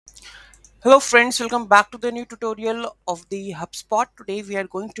Hello friends, welcome back to the new tutorial of the HubSpot. Today we are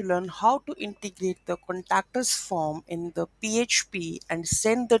going to learn how to integrate the contactors form in the PHP and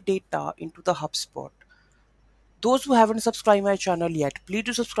send the data into the HubSpot. Those who haven't subscribed my channel yet, please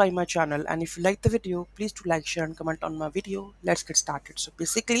do subscribe my channel, and if you like the video, please do like, share and comment on my video. Let's get started. So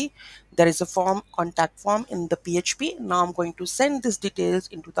basically there is a form, contact form in the PHP. Now I'm going to send these details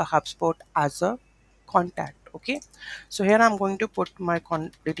into the HubSpot as a contact. Okay, so here I'm going to put my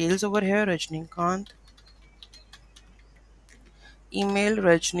details over here. Rajnikant, email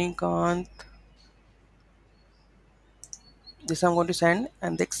Rajnikant, this I'm going to send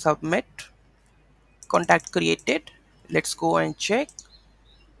and then submit. Contact created. Let's go and check,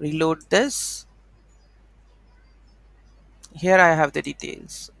 reload this. Here I have the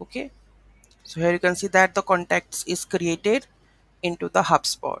details. Okay, so here you can see that the contacts is created into the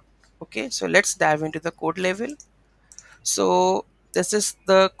HubSpot. Okay, so let's dive into the code level. So this is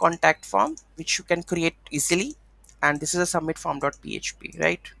the contact form which you can create easily, and this is a submit form.php,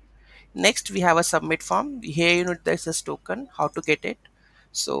 right? Next we have a submit form. Here you need this is token, how to get it.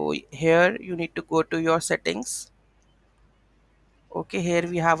 So here you need to go to your settings. Okay, here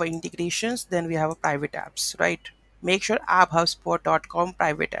we have integrations, then we have a private apps, right? Make sure app.hubspot.com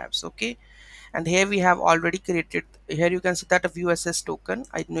private apps. Okay, and here we have already created. Here you can see that a view assess token.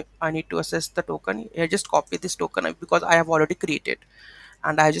 I need to assess the token. Here just copy this token because I have already created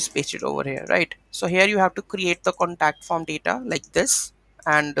and I just paste it over here, right? So here you have to create the contact form data like this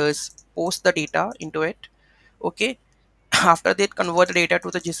and post the data into it. Okay, after that convert the data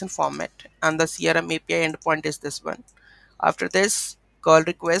to the JSON format, and the CRM API endpoint is this one. After this, call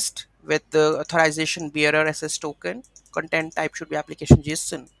request with the authorization bearer SS token. Content type should be application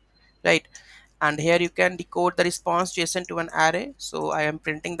JSON, right? And here you can decode the response JSON to an array. So I am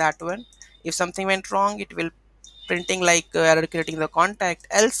printing that one. If something went wrong, it will printing like error creating the contact,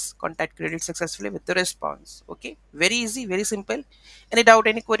 else contact created successfully with the response. Okay, very easy, very simple. Any doubt,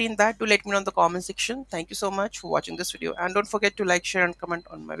 any query in that, do let me know in the comment section. Thank you so much for watching this video, and don't forget to like, share and comment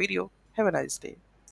on my video. Have a nice day.